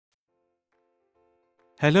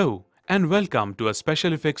Hello and welcome to a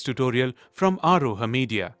special effects tutorial from Aroha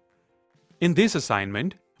Media. In this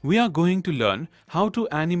assignment, we are going to learn how to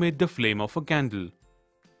animate the flame of a candle.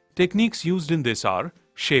 Techniques used in this are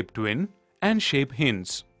Shape Twin and Shape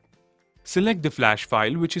Hints. Select the flash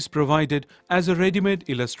file which is provided as a ready-made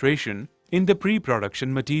illustration in the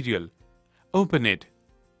pre-production material. Open it.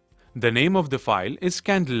 The name of the file is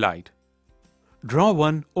Candlelight. Draw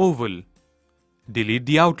one oval. Delete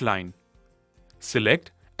the outline. Select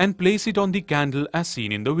and place it on the candle as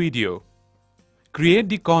seen in the video. Create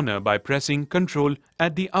the corner by pressing Ctrl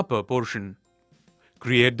at the upper portion.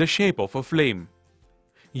 Create the shape of a flame.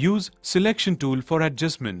 Use Selection tool for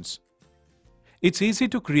adjustments. It's easy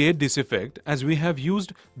to create this effect as we have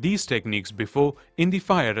used these techniques before in the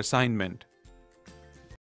fire assignment.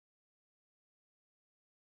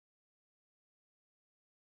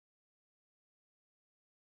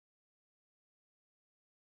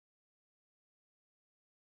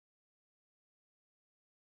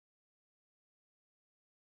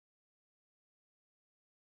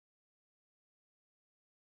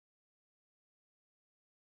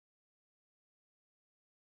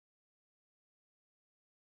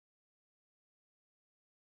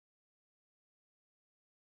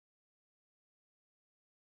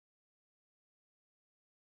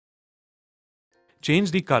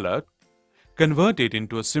 Change the color. Convert it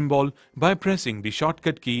into a symbol by pressing the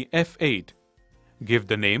shortcut key F8. Give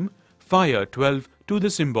the name Fire 12 to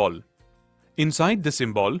the symbol. Inside the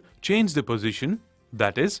symbol, change the position,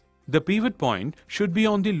 that is, the pivot point should be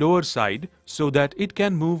on the lower side so that it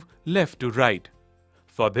can move left to right.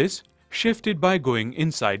 For this, shift it by going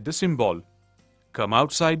inside the symbol. Come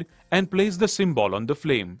outside and place the symbol on the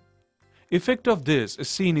flame. Effect of this is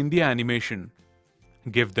seen in the animation.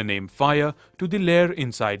 Give the name Fire to the layer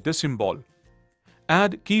inside the symbol.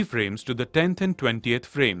 Add keyframes to the 10th and 20th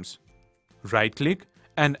frames. Right-click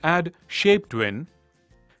and add Shape Twin.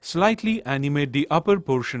 Slightly animate the upper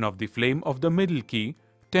portion of the flame of the middle key,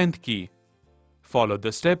 10th key. Follow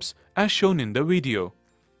the steps as shown in the video.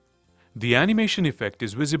 The animation effect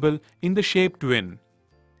is visible in the Shape Twin.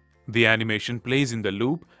 The animation plays in the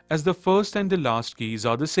loop as the first and the last keys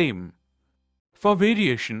are the same. For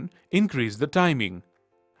variation, increase the timing.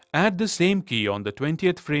 Add the same key on the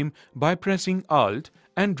 20th frame by pressing Alt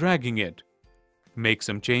and dragging it. Make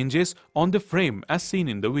some changes on the frame as seen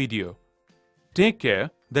in the video. Take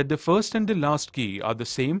care that the first and the last key are the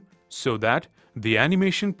same so that the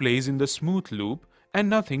animation plays in the smooth loop and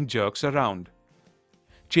nothing jerks around.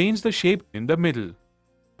 Change the shape in the middle.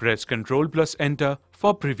 Press Ctrl plus Enter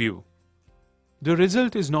for preview. The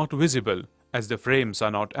result is not visible as the frames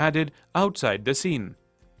are not added outside the scene.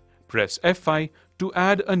 Press F5 to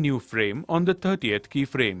add a new frame on the 30th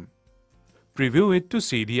keyframe. Preview it to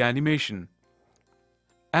see the animation.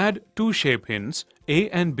 Add two shape hints A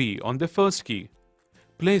and B on the first key.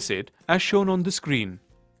 Place it as shown on the screen.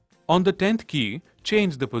 On the 10th key,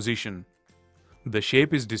 change the position. The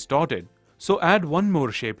shape is distorted, so add one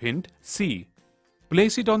more shape hint C.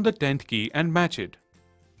 Place it on the 10th key and match it.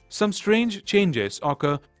 Some strange changes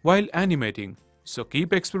occur while animating, so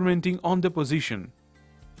keep experimenting on the position.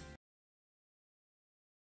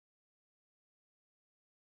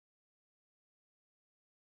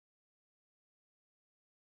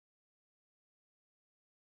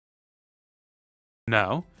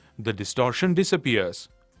 Now, the distortion disappears.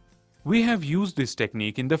 We have used this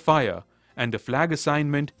technique in the fire and the flag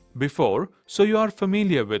assignment before, so you are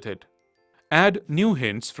familiar with it. Add new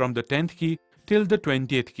hints from the 10th key till the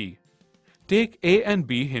 20th key. Take A and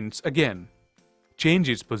B hints again. Change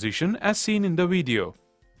its position as seen in the video.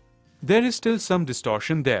 There is still some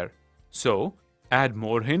distortion there, so add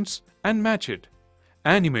more hints and match it.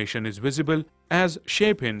 Animation is visible as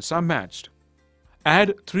shape hints are matched.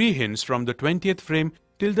 Add 3 hints from the 20th frame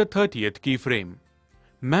till the 30th keyframe.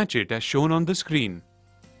 Match it as shown on the screen.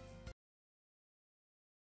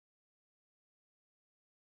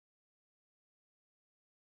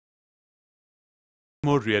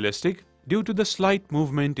 More realistic due to the slight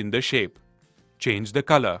movement in the shape. Change the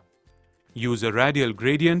color. Use a radial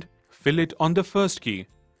gradient, fill it on the first key.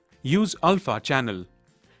 Use alpha channel.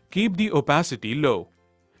 Keep the opacity low.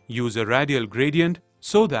 Use a radial gradient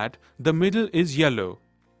so that the middle is yellow.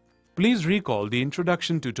 Please recall the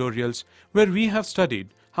introduction tutorials where we have studied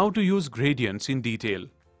how to use gradients in detail.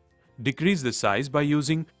 Decrease the size by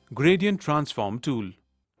using Gradient Transform tool.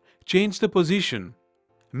 Change the position.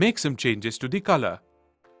 Make some changes to the color.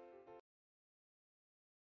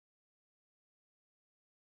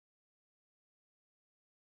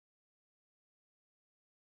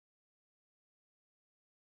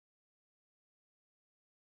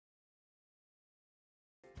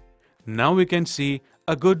 Now we can see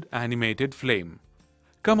a good animated flame.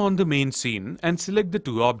 Come on the main scene and select the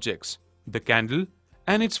two objects, the candle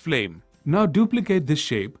and its flame. Now duplicate this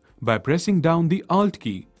shape by pressing down the Alt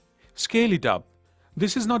key. Scale it up.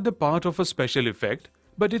 This is not the part of a special effect,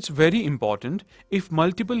 but it's very important if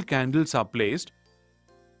multiple candles are placed.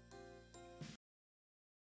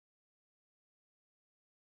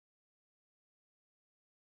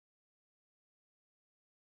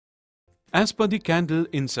 As per the candle,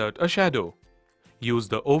 insert a shadow. Use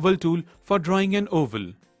the oval tool for drawing an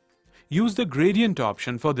oval. Use the gradient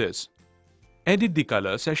option for this. Edit the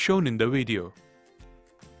colors as shown in the video.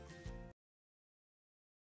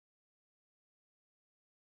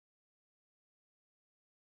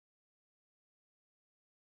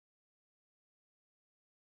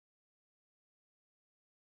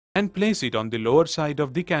 And place it on the lower side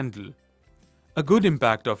of the candle. A good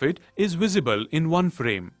impact of it is visible in one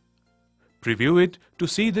frame. Preview it to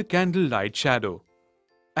see the candle light shadow.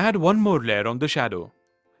 Add one more layer on the shadow.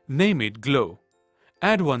 Name it Glow.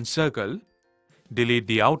 Add one circle. Delete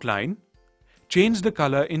the outline. Change the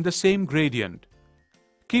color in the same gradient.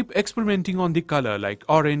 Keep experimenting on the color like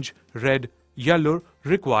orange, red, yellow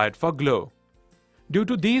required for glow. Due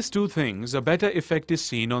to these two things, a better effect is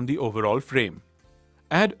seen on the overall frame.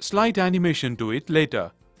 Add slight animation to it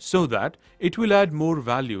later so that it will add more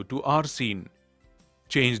value to our scene.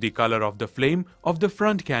 Change the color of the flame of the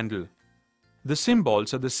front candle. The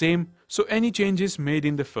symbols are the same, so any changes made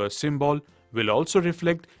in the first symbol will also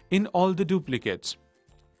reflect in all the duplicates.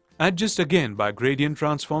 Adjust again by Gradient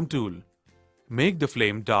Transform tool. Make the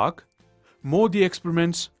flame dark. More the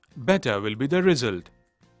experiments, better will be the result.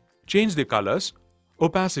 Change the colors,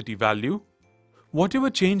 opacity value. Whatever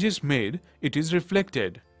change is made, it is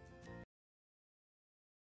reflected.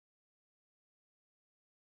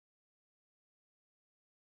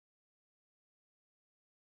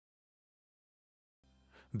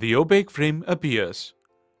 The opaque frame appears.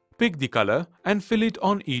 Pick the color and fill it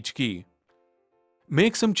on each key.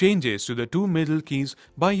 Make some changes to the two middle keys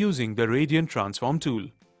by using the Gradient Transform tool.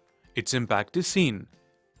 Its impact is seen.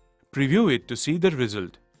 Preview it to see the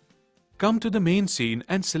result. Come to the main scene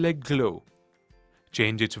and select Glow.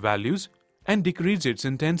 Change its values and decrease its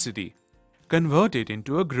intensity. Convert it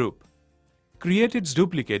into a group. Create its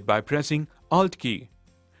duplicate by pressing Alt key.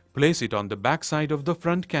 Place it on the back side of the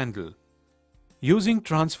front candle. Using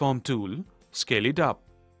Transform tool, scale it up.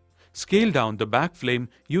 Scale down the back flame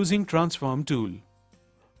using Transform tool.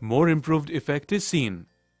 More improved effect is seen.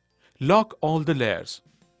 Lock all the layers.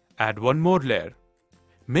 Add one more layer.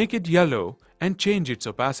 Make it yellow and change its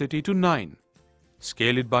opacity to 9.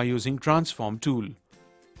 Scale it by using Transform tool.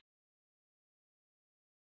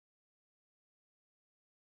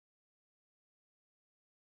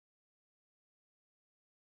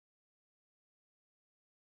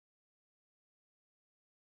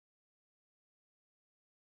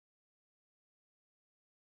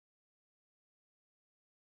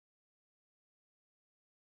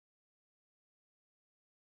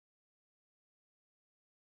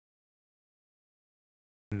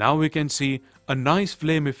 Now we can see a nice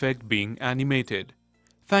flame effect being animated.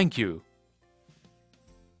 Thank you.